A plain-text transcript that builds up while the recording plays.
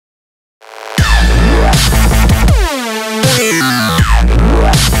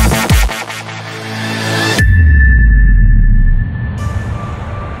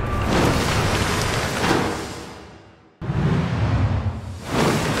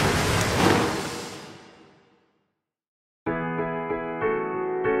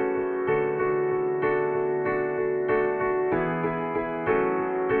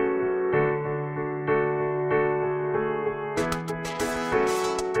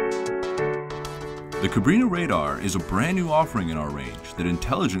The Cabrinha Radar is a brand new offering in our range that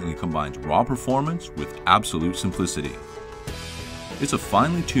intelligently combines raw performance with absolute simplicity. It's a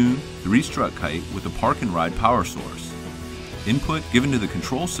finely tuned 3-strut kite with a park and ride power source. Input given to the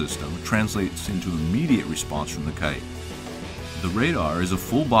control system translates into immediate response from the kite. The Radar is a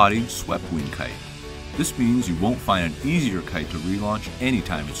full-bodied swept wing kite. This means you won't find an easier kite to relaunch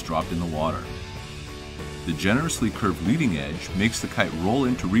anytime it's dropped in the water. The generously curved leading edge makes the kite roll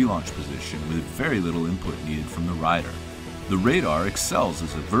into relaunch position with very little input needed from the rider. The Radar excels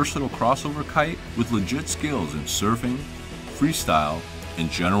as a versatile crossover kite with legit skills in surfing, freestyle,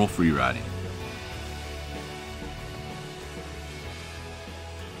 and general freeriding.